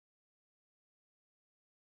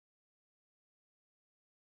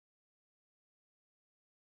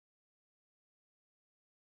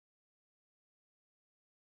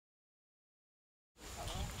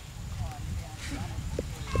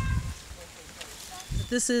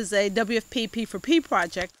This is a WFP P4P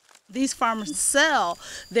project. These farmers sell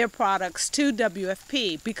their products to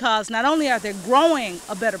WFP because not only are they growing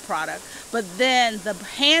a better product, but then the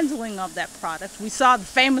handling of that product. We saw the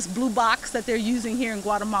famous blue box that they're using here in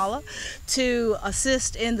Guatemala to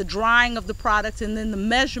assist in the drying of the product and then the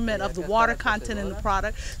measurement of the water content in the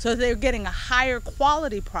product. So they're getting a higher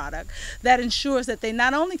quality product that ensures that they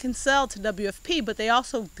not only can sell to WFP, but they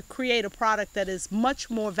also create a product that is much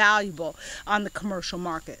more valuable on the commercial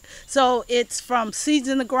market. So it's from seeds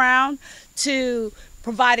in the ground to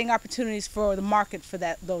providing opportunities for the market for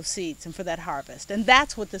those seeds and for that harvest. And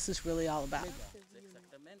that's what this is really all about.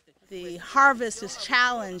 The harvest is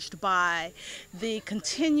challenged by the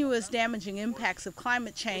continuous damaging impacts of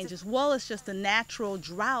climate change, as well as just the natural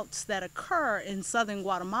droughts that occur in southern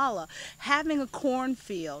Guatemala. Having a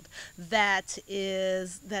cornfield that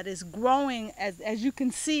is growing, as you can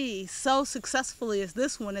see, so successfully as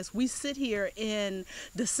this one, as we sit here in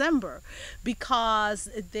December, because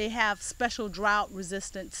they have special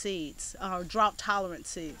drought-resistant seeds, drought-tolerant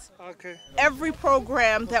seeds. Okay. Every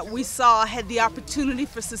program that we saw had the opportunity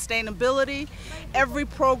for sustainability. Every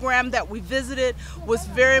program that we visited was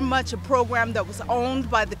very much a program that was owned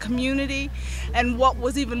by the community. And what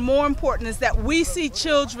was even more important is that we see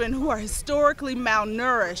children who are historically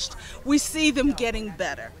malnourished, we see them getting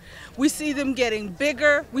better. We see them getting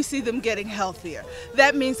bigger, we see them getting healthier.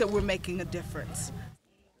 That means that we're making a difference.